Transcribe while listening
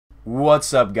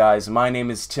What's up guys, my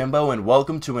name is Timbo and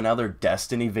welcome to another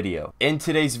Destiny video. In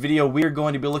today's video we are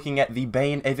going to be looking at the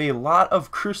bane of a lot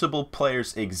of Crucible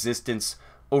players' existence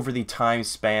over the time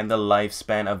span, the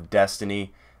lifespan of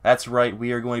Destiny. That's right,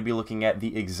 we are going to be looking at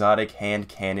the exotic hand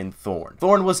cannon Thorn.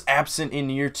 Thorn was absent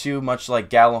in Year 2, much like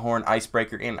Galahorn,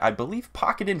 Icebreaker, and I believe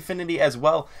Pocket Infinity as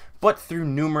well, but through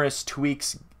numerous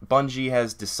tweaks, Bungie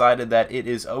has decided that it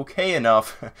is okay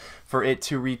enough for it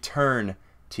to return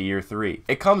to Year 3.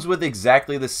 It comes with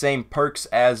exactly the same perks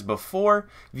as before.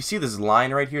 If you see this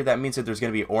line right here, that means that there's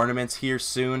going to be ornaments here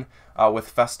soon with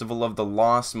Festival of the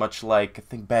Lost, much like, I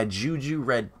think, Bad Juju,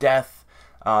 Red Death,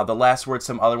 The Last Word,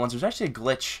 some other ones. There's actually a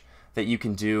glitch that you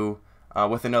can do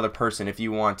with another person if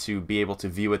you want to be able to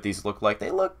view what these look like.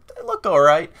 They look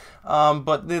alright,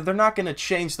 but they're not going to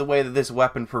change the way that this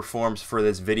weapon performs for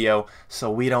this video,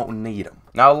 so we don't need them.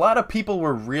 Now, a lot of people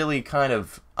were really kind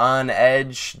of on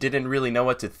edge, didn't really know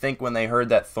what to think when they heard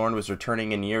that Thorn was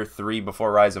returning in Year 3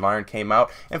 before Rise of Iron came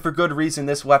out, and for good reason.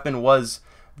 This weapon was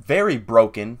very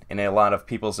broken in a lot of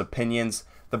people's opinions.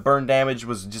 The burn damage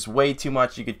was just way too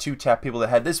much. You could two-tap people in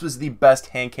the head. This was the best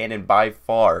hand cannon by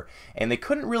far, and they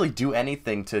couldn't really do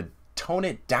anything to tone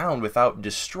it down without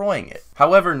destroying it.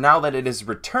 However, now that it is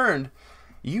returned,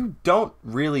 you don't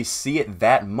really see it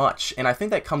that much, and I think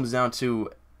that comes down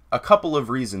to a couple of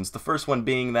reasons. The first one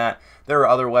being that there are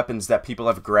other weapons that people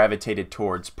have gravitated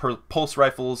towards. Pulse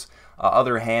rifles,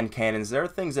 other hand cannons. There are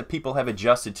things that people have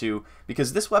adjusted to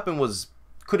because this weapon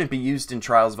couldn't be used in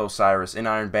Trials of Osiris, in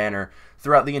Iron Banner,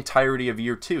 throughout the entirety of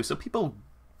Year 2. So people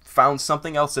found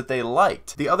something else that they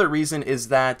liked. The other reason is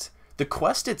that the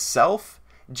quest itself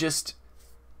just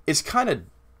is kind of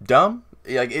dumb.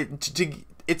 Like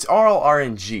it's all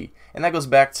RNG, and that goes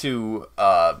back to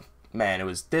man, it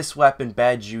was this weapon,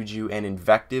 Bad Juju, and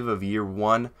Invective of Year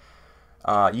 1.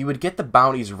 You would get the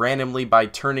bounties randomly by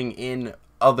turning in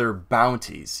other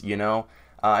bounties, you know,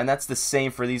 and that's the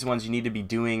same for these ones. You need to be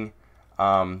doing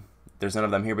there's none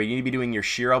of them here, but you need to be doing your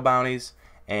Shiro bounties.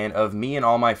 And of me and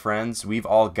all my friends, we've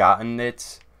all gotten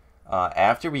it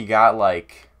after we got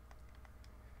like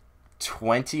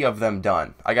 20 of them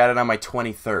done. I got it on my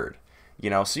 23rd, you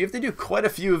know, so you have to do quite a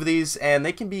few of these, and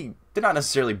they're not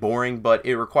necessarily boring, but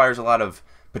it requires a lot of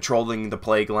patrolling the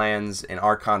Plague Lands and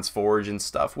Archon's Forge and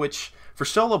stuff, which for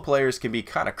solo players can be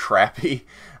kind of crappy.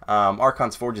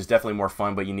 Archon's Forge is definitely more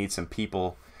fun, but you need some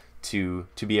people to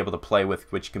be able to play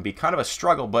with, which can be kind of a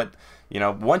struggle. But you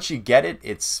know, once you get it,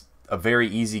 it's a very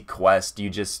easy quest. You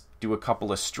just do a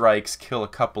couple of strikes, kill a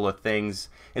couple of things.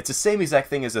 It's the same exact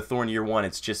thing as the Thorn Year 1,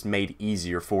 it's just made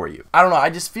easier for you. I don't know, I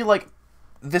just feel like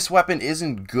this weapon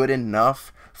isn't good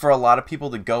enough for a lot of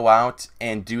people to go out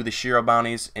and do the Shiro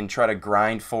bounties and try to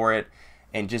grind for it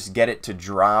and just get it to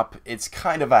drop. It's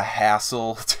kind of a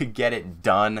hassle to get it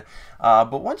done.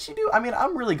 But once you do, I mean,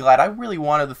 I'm really glad. I really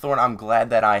wanted the Thorn. I'm glad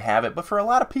that I have it. But for a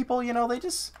lot of people, you know,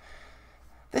 this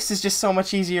is just so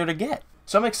much easier to get.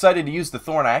 So I'm excited to use the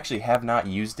Thorn. I actually have not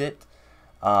used it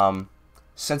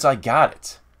since I got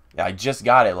it. I just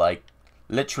got it like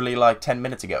literally like 10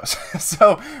 minutes ago.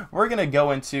 So we're going to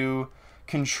go into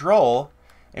Control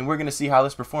and we're going to see how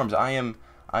this performs. I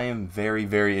am very,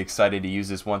 very excited to use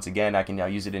this once again. I can now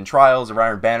use it in Trials or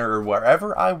Iron Banner or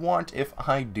wherever I want if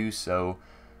I do so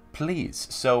please.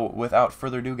 So without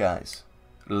further ado, guys,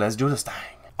 let's do this thing.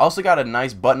 Also got a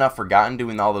nice button up Forgotten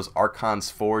doing all those Archon's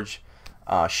Forge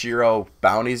Shiro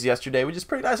bounties yesterday, which is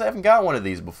pretty nice. I haven't got one of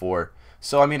these before.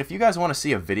 So I mean, if you guys want to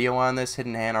see a video on this,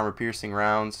 hidden hand armor piercing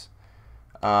rounds,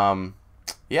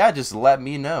 yeah, just let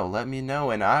me know,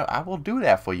 and I will do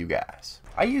that for you guys.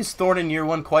 I used Thorn in Year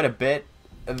 1 quite a bit.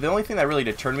 The only thing that really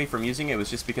deterred me from using it was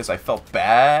just because I felt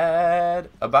bad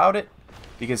about it,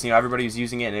 because, you know, everybody was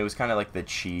using it and it was kind of like the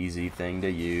cheesy thing to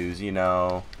use, you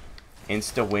know,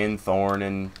 insta win Thorn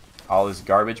and all this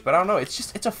garbage. But I don't know,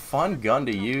 it's a fun gun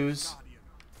to use.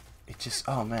 It just,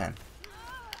 oh man,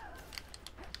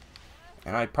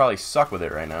 and I probably suck with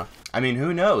it right now. I mean,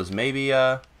 who knows, maybe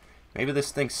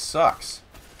this thing sucks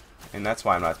and that's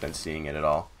why I'm not been seeing it at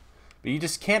all. But you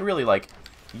just can't really, like,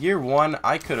 Year 1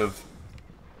 I could have.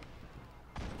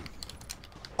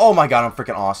 Oh my god, I'm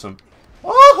freaking awesome.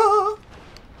 Oh!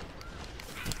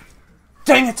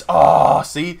 Dang it! Oh,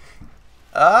 see?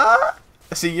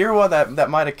 See, Year 1, that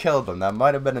might have killed them. That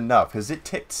might have been enough, because it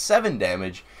ticked 7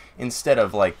 damage instead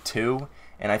of, like, 2.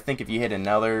 And I think if you hit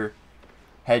another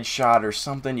headshot or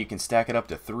something, you can stack it up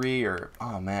to 3, or,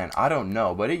 oh man, I don't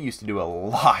know. But it used to do a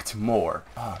lot more.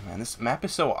 Oh man, this map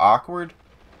is so awkward.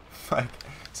 Like,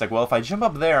 it's like, well, if I jump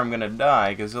up there, I'm going to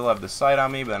die because they'll have the sight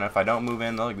on me, but then if I don't move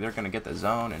in, they're going to get the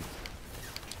zone, and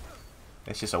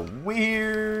it's just a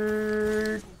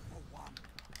weird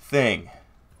thing.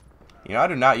 You know, I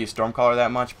do not use Stormcaller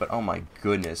that much, but oh my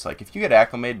goodness. Like, if you get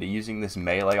acclimated to using this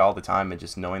melee all the time and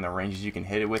just knowing the ranges you can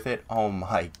hit it with it, oh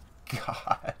my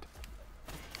god.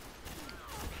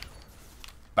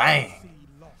 Bang!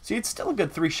 See, it's still a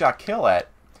good 3-shot kill at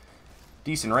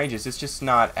decent ranges. It's just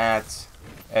not at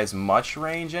as much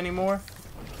range anymore.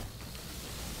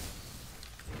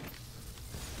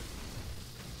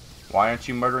 Why aren't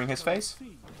you murdering his face?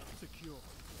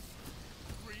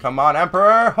 Come on,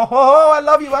 Emperor! Ho ho ho! I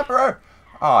love you, Emperor!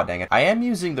 Aw, dang it. I am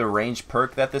using the range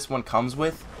perk that this one comes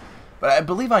with, but I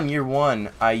believe on year 1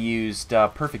 I used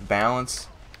Perfect Balance.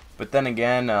 But then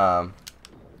again,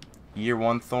 year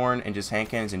 1 Thorn and just hand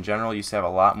cannons in general used to have a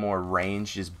lot more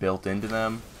range just built into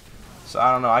them. So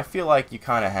I don't know, I feel like you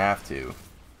kind of have to.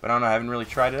 But I don't know, I haven't really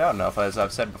tried it out enough, as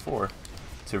I've said before,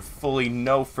 to fully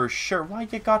know for sure. Why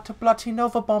you got to Bloody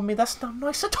Nova bomb me? That's not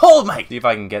nice at all, mate! See if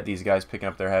I can get these guys picking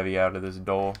up their heavy out of this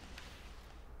door.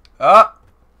 Ah!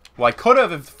 Well, I could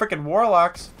have if the frickin'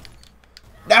 warlocks.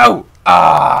 No!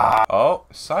 Ah! Oh,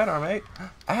 sidearm, mate.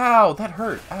 Ow, that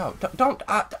hurt. Ow, don't,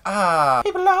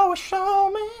 People always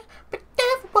show me, be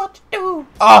careful what you do.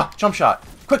 Ah, jump shot.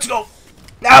 Quick scope.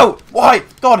 No! Why?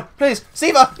 God, please,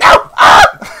 Siva! No! Ah!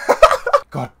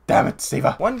 God damn it,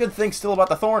 Siva. One good thing still about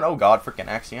the Thorn, oh god, frickin'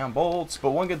 Axiom bolts,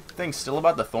 but one good thing still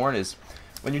about the Thorn is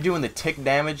when you're doing the tick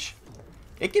damage,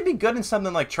 it can be good in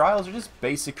something like Trials or just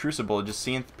basic Crucible, just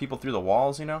seeing people through the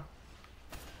walls, you know?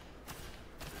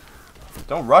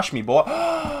 Don't rush me, boy.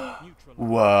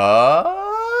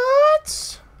 What?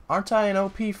 Aren't I an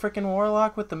OP frickin'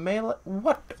 Warlock with the melee?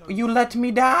 What? You let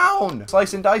me down!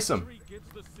 Slice and dice him.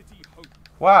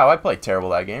 Wow, I played terrible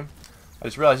that game. I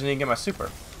just realized I didn't get my super.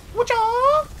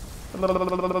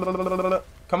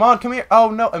 Come on, come here. Oh,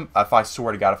 no. If I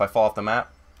swear to God, if I fall off the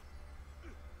map.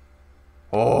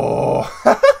 Oh.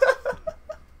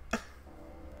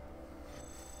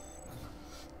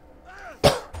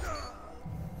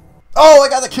 Oh, I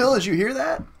got the kill. Did you hear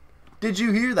that? Did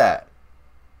you hear that?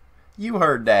 You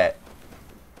heard that.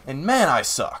 And man, I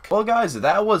suck. Well, guys,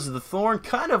 that was the Thorn.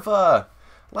 Kind of a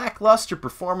lackluster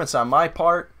performance on my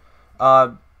part.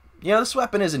 You know, this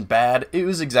weapon isn't bad. It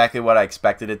was exactly what I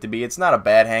expected it to be. It's not a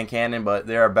bad hand cannon, but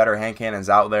there are better hand cannons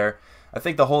out there. I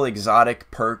think the whole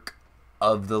exotic perk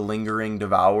of the Lingering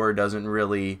Devour doesn't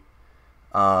really...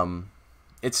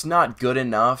 it's not good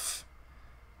enough.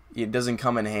 It doesn't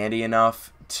come in handy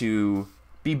enough to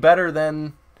be better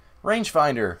than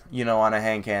Rangefinder, you know, on a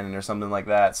hand cannon or something like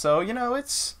that. So, you know,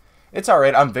 it's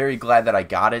alright. I'm very glad that I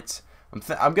got it.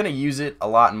 I'm going to use it a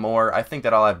lot more. I think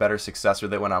that I'll have better success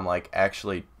with it when I'm, like,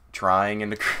 actually trying in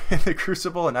the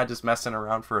Crucible and not just messing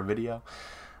around for a video.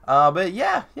 But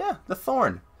yeah, the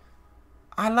Thorn.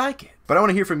 I like it. But I want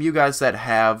to hear from you guys that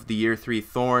have the Year 3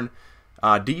 Thorn.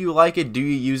 Do you like it? Do you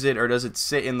use it? Or does it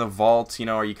sit in the vault? You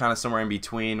know, are you kind of somewhere in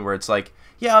between where it's like,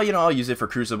 yeah, you know, I'll use it for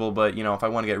Crucible, but, you know, if I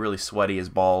want to get really sweaty as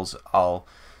balls, I'll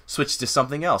switch to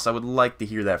something else. I would like to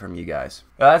hear that from you guys.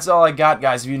 That's all I got,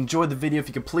 guys. If you enjoyed the video, if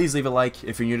you could please leave a like.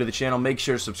 If you're new to the channel, make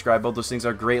sure to subscribe. Both those things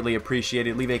are greatly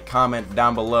appreciated. Leave a comment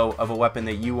down below of a weapon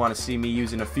that you want to see me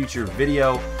use in a future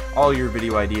video. All your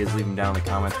video ideas, leave them down in the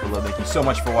comments below. Thank you so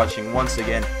much for watching once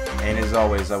again, and as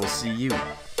always, I will see you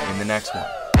in the next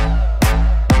one.